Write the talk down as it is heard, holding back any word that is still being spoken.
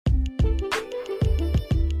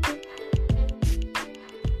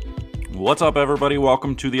What's up, everybody?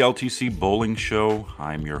 Welcome to the LTC Bowling Show.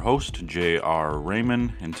 I'm your host, J.R.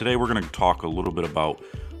 Raymond, and today we're going to talk a little bit about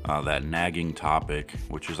that nagging topic,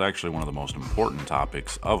 which is actually one of the most important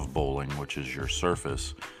topics of bowling, which is your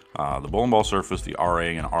surface. The bowling ball surface, the RA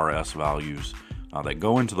and RS values that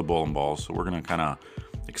go into the bowling balls. So we're going to kind of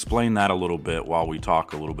explain that a little bit while we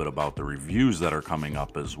talk a little bit about the reviews that are coming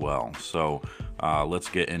up as well. So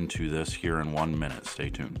let's get into this here in 1 minute.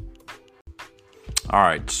 Stay tuned. All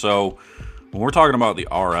right, so when we're talking about the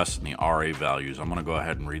RS and the RA values, I'm going to go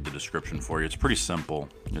ahead and read the description for you. It's pretty simple.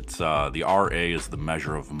 It's the RA is the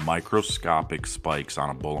measure of microscopic spikes on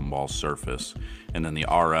a bowling ball surface, and then the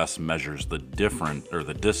RS measures the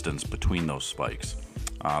distance between those spikes.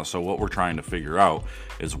 So what we're trying to figure out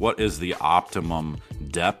is what is the optimum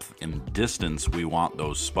depth and distance we want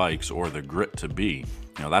those spikes or the grit to be.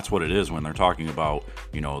 You know, that's what it is when they're talking about,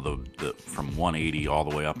 you know, the from 180 all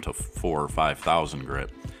the way up to 4,000 or 5,000 grit.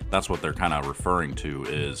 That's what they're kind of referring to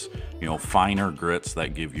is, you know, finer grits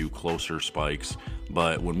that give you closer spikes.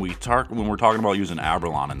 But when we're talking about using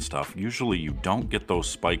Abralon and stuff, usually you don't get those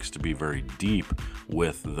spikes to be very deep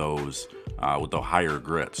with those with the higher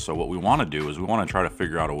grits. So what we want to do is we want to try to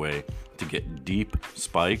figure out a way to get deep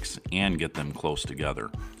spikes and get them close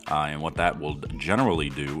together. And what that will generally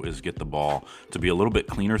do is get the ball to be a little bit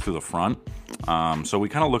cleaner through the front. So we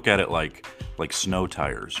kind of look at it like snow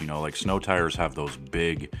tires. You know, like snow tires have those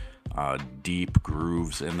big, deep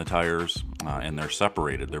grooves in the tires, and they're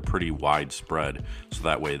separated. They're pretty widespread, so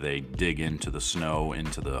that way they dig into the snow,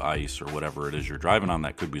 into the ice, or whatever it is you're driving on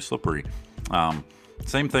that could be slippery.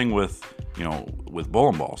 Same thing with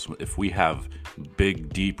bowling balls. If we have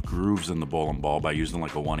big, deep grooves in the bowling ball by using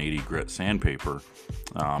like a 180 grit sandpaper,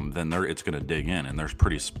 then it's going to dig in, and they're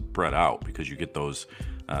pretty spread out because you get those.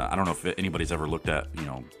 I don't know if anybody's ever looked at, you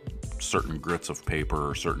know, certain grits of paper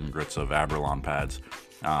or certain grits of Abralon pads.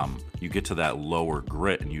 You get to that lower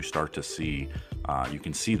grit and you start to see, you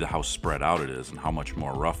can see how spread out it is and how much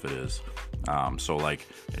more rough it is. So like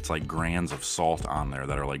it's like grains of salt on there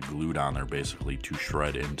that are like glued on there basically to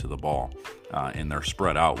shred into the ball, and they're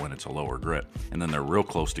spread out when it's a lower grit, and then they're real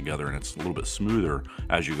close together and it's a little bit smoother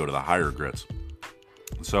as you go to the higher grits.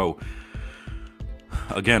 So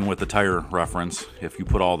again, with the tire reference, if you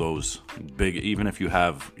put all those big, even if you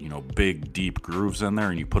have, you know, big deep grooves in there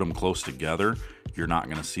and you put them close together, you're not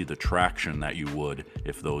going to see the traction that you would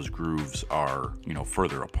if those grooves are, you know,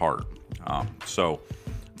 further apart. So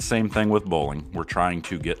same thing with bowling. We're trying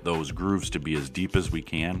to get those grooves to be as deep as we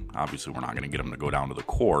can. Obviously, we're not going to get them to go down to the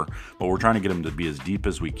core, but we're trying to get them to be as deep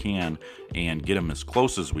as we can and get them as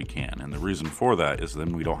close as we can. And the reason for that is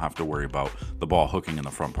then we don't have to worry about the ball hooking in the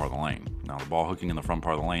front part of the lane. Now, the ball hooking in the front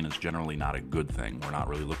part of the lane is generally not a good thing. We're not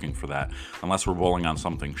really looking for that unless we're bowling on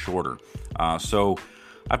something shorter. So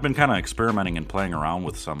I've been kind of experimenting and playing around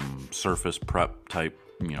with some surface prep type,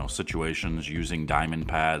 you know, situations using diamond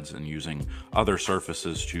pads and using other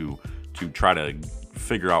surfaces to try to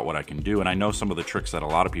figure out what I can do. And I know some of the tricks that a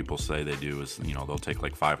lot of people say they do is, you know, they'll take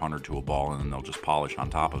like 500 to a ball and then they'll just polish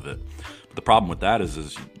on top of it. But the problem with that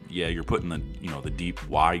is yeah, you're putting the, you know, the deep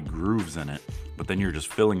wide grooves in it, but then you're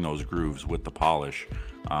just filling those grooves with the polish.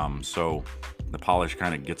 So the polish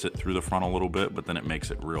kind of gets it through the front a little bit, but then it makes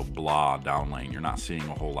it real blah down lane. You're not seeing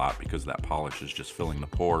a whole lot because that polish is just filling the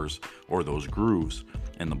pores or those grooves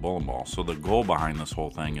in the bowling ball. So the goal behind this whole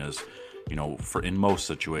thing is, you know, in most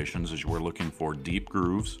situations is we're looking for deep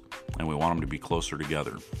grooves and we want them to be closer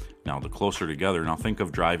together. Now think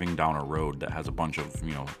of driving down a road that has a bunch of,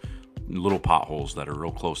 you know, little potholes that are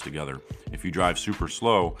real close together. If you drive super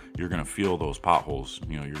slow, you're going to feel those potholes.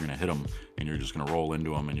 You know, you're going to hit them and you're just going to roll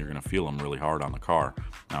into them and you're going to feel them really hard on the car.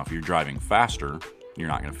 Now, if you're driving faster, you're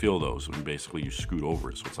not going to feel those. And basically, you scoot over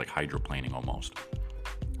it. So it's like hydroplaning almost,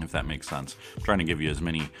 if that makes sense. I'm trying to give you as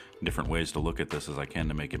many different ways to look at this as I can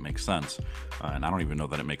to make it make sense. And I don't even know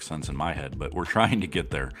that it makes sense in my head, but we're trying to get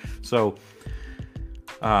there. So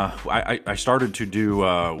I started to do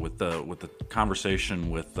with the conversation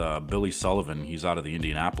with Billy Sullivan. He's out of the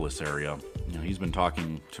Indianapolis area. You know, he's been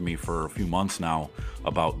talking to me for a few months now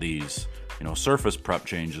about these, you know, surface prep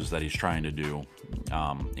changes that he's trying to do,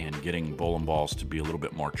 and getting bowling balls to be a little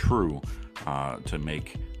bit more true, to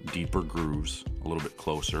make deeper grooves a little bit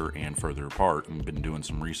closer and further apart. And been doing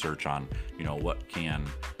some research on, you know, what can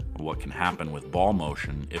happen with ball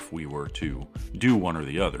motion if we were to do one or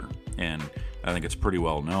the other. And I think it's pretty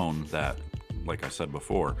well known that, like I said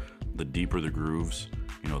before, the deeper the grooves,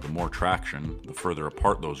 you know, the more traction. The further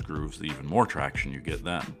apart those grooves, the even more traction you get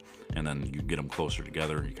then. And then you get them closer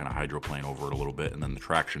together, you kind of hydroplane over it a little bit, and then the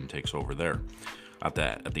traction takes over there at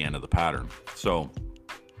the end of the pattern. So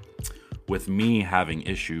with me having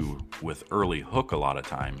issue with early hook a lot of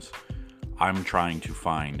times, I'm trying to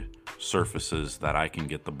find surfaces that I can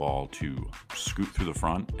get the ball to scoot through the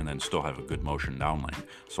front and then still have a good motion down lane.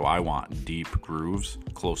 So I want deep grooves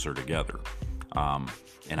closer together.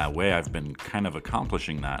 And a way I've been kind of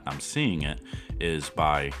accomplishing that, I'm seeing it, is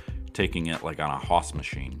by taking it like on a Haas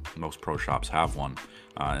machine. Most pro shops have one.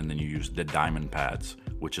 And then you use the diamond pads,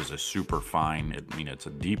 which is a super fine, it's a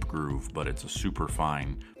deep groove, but it's a super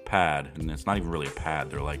fine pad. And it's not even really a pad.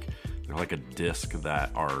 They're like a disc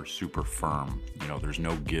that are super firm. There's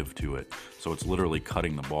no give to it. So it's literally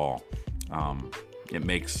cutting the ball. It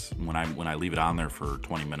makes, when I leave it on there for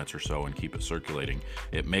 20 minutes or so and keep it circulating,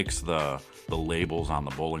 it makes the labels on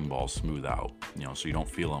the bowling ball smooth out, so you don't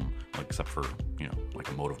feel them, except for, like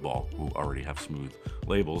a Motive ball who already have smooth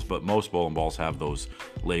labels. But most bowling balls have those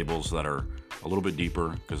labels that are a little bit deeper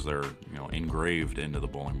because they're, engraved into the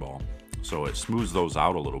bowling ball. So it smooths those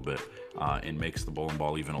out a little bit and makes the bowling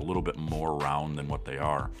ball even a little bit more round than what they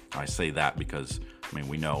are. I say that because,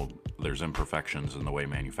 we know there's imperfections in the way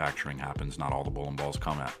manufacturing happens. Not all the bowling balls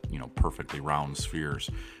come at, perfectly round spheres,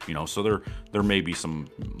 so there may be some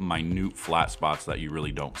minute flat spots that you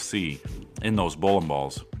really don't see in those bowling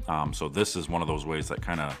balls. So this is one of those ways that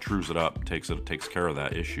kind of trues it up, takes care of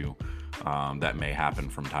that issue that may happen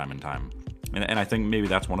from time to time. And I think maybe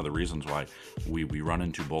that's one of the reasons why we run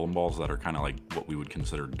into bowling balls that are kind of like what we would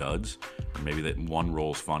consider duds. Or maybe that one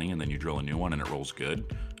rolls funny and then you drill a new one and it rolls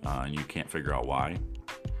good, and you can't figure out why.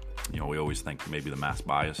 We always think maybe the mass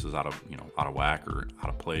bias is out of whack or out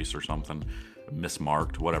of place or something,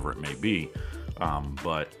 mismarked, whatever it may be.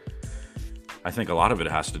 But I think a lot of it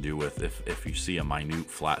has to do with if you see a minute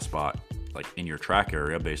flat spot like in your track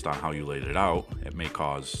area based on how you laid it out, it may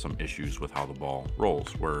cause some issues with how the ball rolls.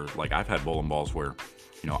 Where like I've had bowling balls where,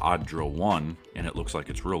 I'd drill one and it looks like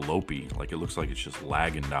it's real lopey, like it looks like it's just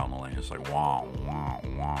lagging down the lane. It's like wah wah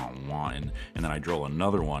wah wah, and then I drill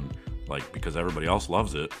another one, like because everybody else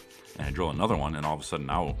loves it, and I drill another one, and all of a sudden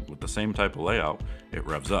now with the same type of layout, it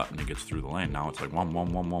revs up and it gets through the lane. Now it's like wham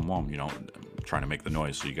wham wham wham wham, trying to make the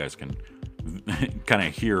noise so you guys can kind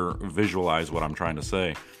of visualize what I'm trying to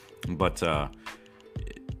say. But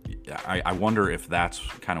I wonder if that's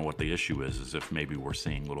kind of what the issue is if maybe we're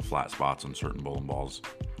seeing little flat spots on certain bowling balls,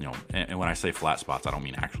 and when I say flat spots, I don't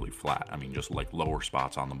mean actually flat. I mean just like lower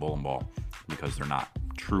spots on the bowling ball, because they're not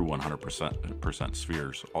true 100%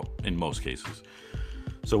 spheres in most cases.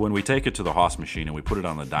 So when we take it to the Haas machine and we put it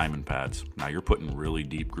on the diamond pads, now you're putting really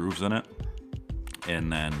deep grooves in it.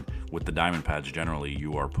 And then with the diamond pads, generally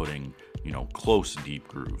you are putting, close deep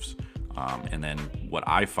grooves. And then what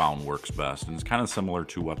I found works best, and it's kind of similar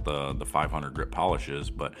to what the 500 grit polish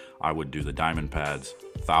is, but I would do the diamond pads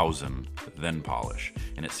 1000, then polish.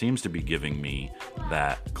 And it seems to be giving me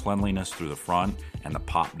that cleanliness through the front and the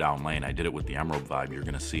pop down lane. I did it with the Emerald Vibe. You're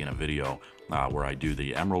going to see in a video where I do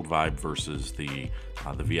the Emerald Vibe versus the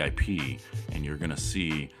VIP, and you're going to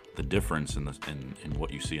see the difference in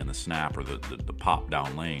what you see in the snap or the pop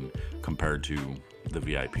down lane compared to the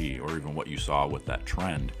VIP, or even what you saw with that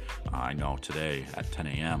trend. I know today at 10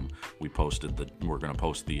 a.m. we're going to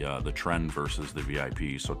post the trend versus the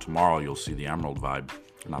VIP. So tomorrow you'll see the Emerald Vibe,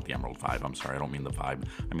 not the Emerald Vibe. I'm sorry, I don't mean the Vibe.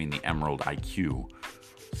 I mean the Emerald IQ.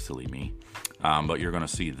 Silly me. But you're going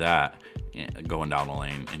to see that going down the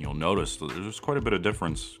lane, and you'll notice that there's quite a bit of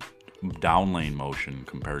difference down lane motion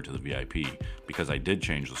compared to the VIP, because I did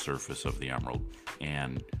change the surface of the Emerald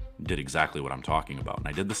and did exactly what I'm talking about. And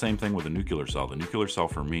I did the same thing with the nuclear cell. The nuclear cell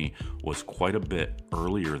for me was quite a bit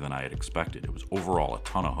earlier than I had expected. It was overall a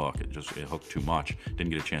ton of hook. It hooked too much. Didn't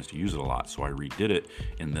get a chance to use it a lot. So I redid it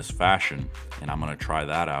in this fashion, and I'm going to try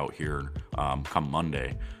that out here come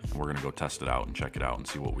Monday. And we're going to go test it out and check it out and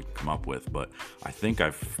see what we can come up with. But I think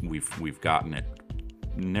we've gotten it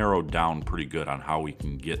narrowed down pretty good on how we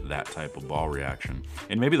can get that type of ball reaction.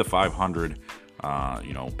 And maybe the 500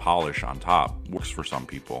 polish on top works for some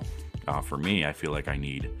people. For me, I feel like I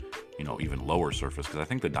need even lower surface, because I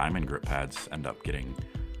think the diamond grip pads end up getting,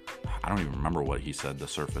 I don't even remember what he said the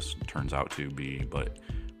surface turns out to be, but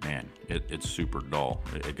man, it's super dull.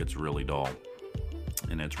 It gets really dull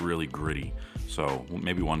and it's really gritty. So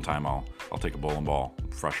maybe one time I'll take a bowling ball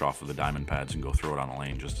fresh off of the diamond pads and go throw it on a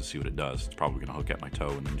lane just to see what it does. It's probably going to hook at my toe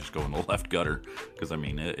and then just go in the left gutter, because I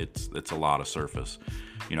mean it's a lot of surface,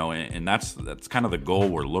 and that's kind of the goal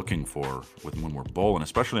we're looking for when we're bowling,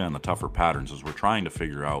 especially on the tougher patterns, is we're trying to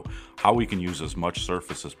figure out how we can use as much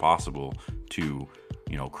surface as possible to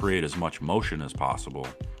create as much motion as possible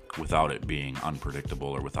without it being unpredictable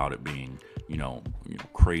or without it being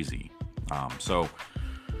crazy. So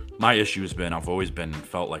my issue has been, I've always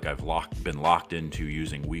felt like I've been locked into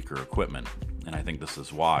using weaker equipment, and I think this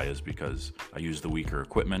is why, is because I use the weaker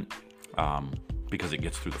equipment because it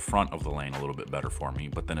gets through the front of the lane a little bit better for me,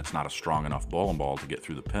 but then it's not a strong enough bowling ball to get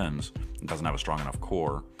through the pins. It doesn't have a strong enough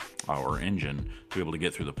core or engine to be able to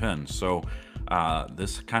get through the pins. So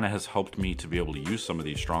this kind of has helped me to be able to use some of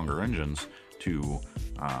these stronger engines to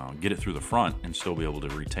get it through the front and still be able to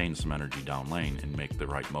retain some energy down lane and make the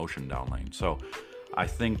right motion down lane. So I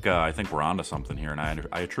think we're onto something here, and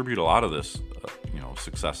I attribute a lot of this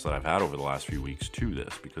success that I've had over the last few weeks to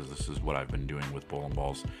this, because this is what I've been doing with bowling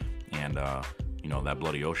balls. And that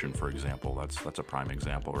Bloody Ocean, for example, that's a prime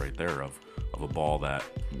example right there of a ball that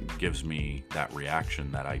gives me that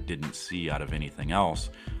reaction that I didn't see out of anything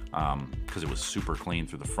else, because it was super clean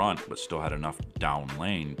through the front, but still had enough down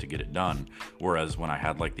lane to get it done. Whereas when I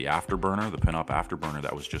had like the afterburner, the pin-up afterburner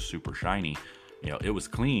that was just super shiny, it was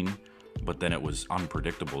clean, but then it was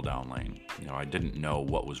unpredictable down lane. I didn't know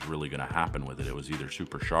what was really going to happen with it. It was either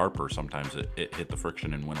super sharp, or sometimes it hit the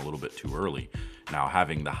friction and went a little bit too early. Now,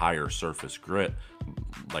 having the higher surface grit,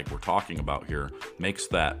 like we're talking about here, makes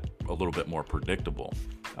that a little bit more predictable.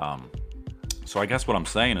 So I guess what I'm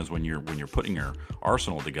saying is when you're putting your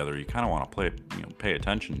arsenal together, you kind of want to pay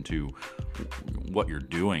attention to what you're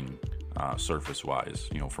doing surface-wise,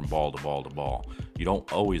 from ball to ball to ball. You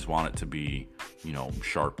don't always want it to be,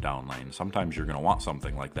 sharp down lane. Sometimes you're going to want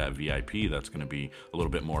something like that VIP that's going to be a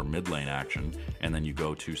little bit more mid-lane action, and then you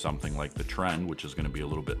go to something like the Trend, which is going to be a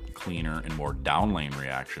little bit cleaner and more down lane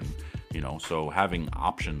reaction. So having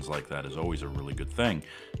options like that is always a really good thing,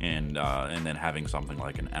 and then having something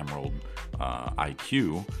like an Emerald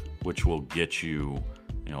IQ, which will get you,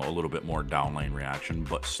 a little bit more down lane reaction,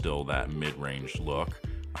 but still that mid-range look.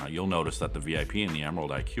 You'll notice that the VIP and the Emerald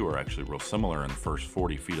IQ are actually real similar in the first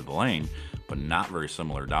 40 feet of the lane, but not very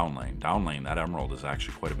similar down lane. Down lane, that Emerald is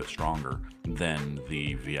actually quite a bit stronger than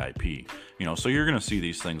the VIP. So you're going to see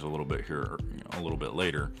these things a little bit here, a little bit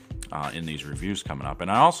later in these reviews coming up. And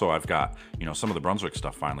I've got, some of the Brunswick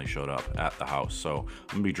stuff finally showed up at the house. So I'm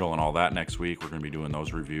going to be drilling all that next week. We're going to be doing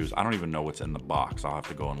those reviews. I don't even know what's in the box. I'll have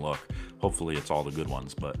to go and look. Hopefully it's all the good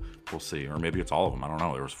ones, but we'll see. Or maybe it's all of them. I don't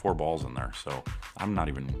know. There was 4 balls in there. So I don't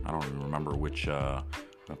even remember which,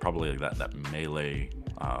 probably that Melee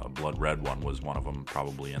Blood Red one was one of them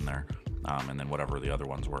probably in there. And then whatever the other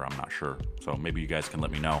ones were, I'm not sure. So maybe you guys can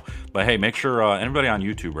let me know. But hey, make sure, anybody on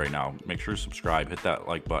YouTube right now, make sure to subscribe, hit that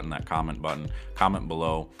like button, that comment button, comment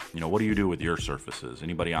below. What do you do with your surfaces?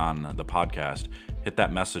 Anybody on the podcast, hit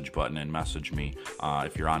that message button and message me.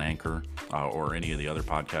 If you're on Anchor or any of the other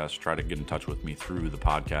podcasts, try to get in touch with me through the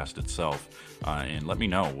podcast itself. And let me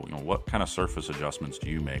know, what kind of surface adjustments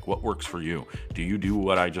do you make? What works for you? Do you do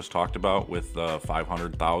what I just talked about with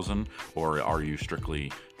 500,000, or are you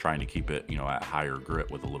strictly trying to keep it, at higher grit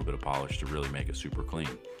with a little bit of polish to really make it super clean?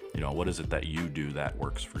 What is it that you do that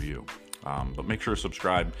works for you? But make sure to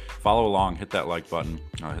subscribe, follow along, hit that like button,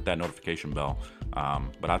 hit that notification bell.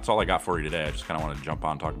 But that's all I got for you today. I just kind of want to jump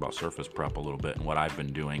on and talk about surface prep a little bit and what I've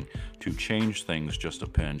been doing to change things just a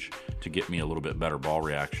pinch to get me a little bit better ball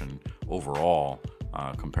reaction overall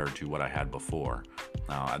compared to what I had before.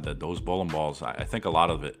 Those bowling balls, I think a lot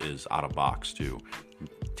of it is out of box too.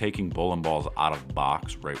 Taking bowling balls out of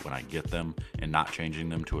box right when I get them and not changing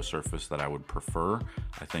them to a surface that I would prefer,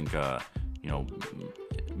 I think,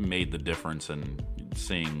 made the difference in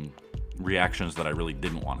seeing reactions that I really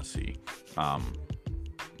didn't want to see.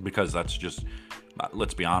 Because that's just,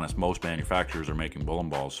 let's be honest, most manufacturers are making bowling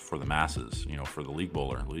balls for the masses, for the league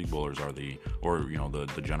bowler. League bowlers are the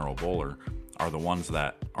general bowler are the ones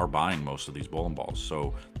that are buying most of these bowling balls.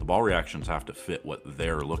 So the ball reactions have to fit what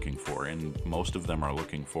they're looking for, and most of them are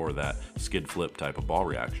looking for that skid flip type of ball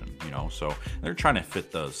reaction, so they're trying to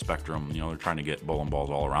fit the spectrum, they're trying to get bowling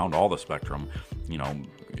balls all around all the spectrum,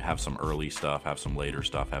 have some early stuff, have some later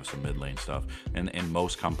stuff, have some mid lane stuff, and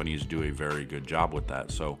most companies do a very good job with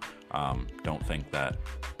that. So don't think that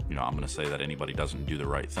I'm going to say that anybody doesn't do the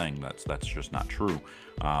right thing. That's just not true.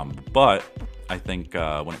 But I think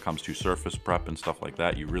when it comes to surface prep and stuff like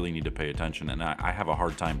that, you really need to pay attention. And I have a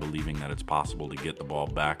hard time believing that it's possible to get the ball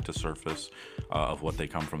back to surface of what they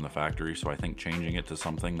come from the factory. So I think changing it to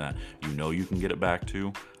something that you can get it back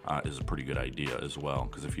to is a pretty good idea as well.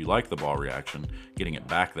 Because if you like the ball reaction, getting it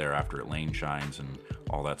back there after it lane shines and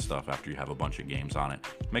all that stuff after you have a bunch of games on it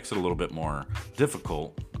makes it a little bit more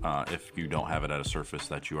difficult if you don't have it at a surface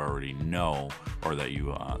that you already know, or that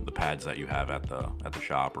you the pads that you have at the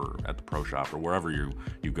shop or at the pro shop or wherever you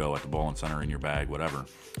go, at the bowling center, in your bag, whatever,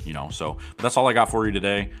 So but that's all I got for you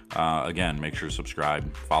today. Again, make sure to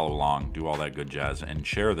subscribe, follow along, do all that good jazz, and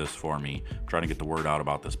share this for me. I'm trying to get the word out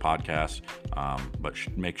about this podcast, but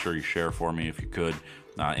make sure you share for me if you could.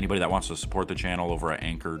 Anybody that wants to support the channel over at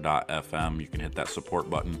anchor.fm, you can hit that support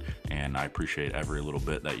button, and I appreciate every little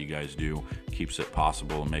bit that you guys do. Keeps it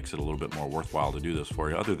possible and makes it a little bit more worthwhile to do this for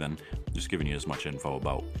you, other than just giving you as much info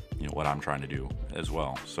about what I'm trying to do as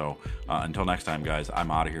well. So until next time, guys,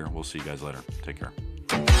 I'm out of here. We'll see you guys later. Take care.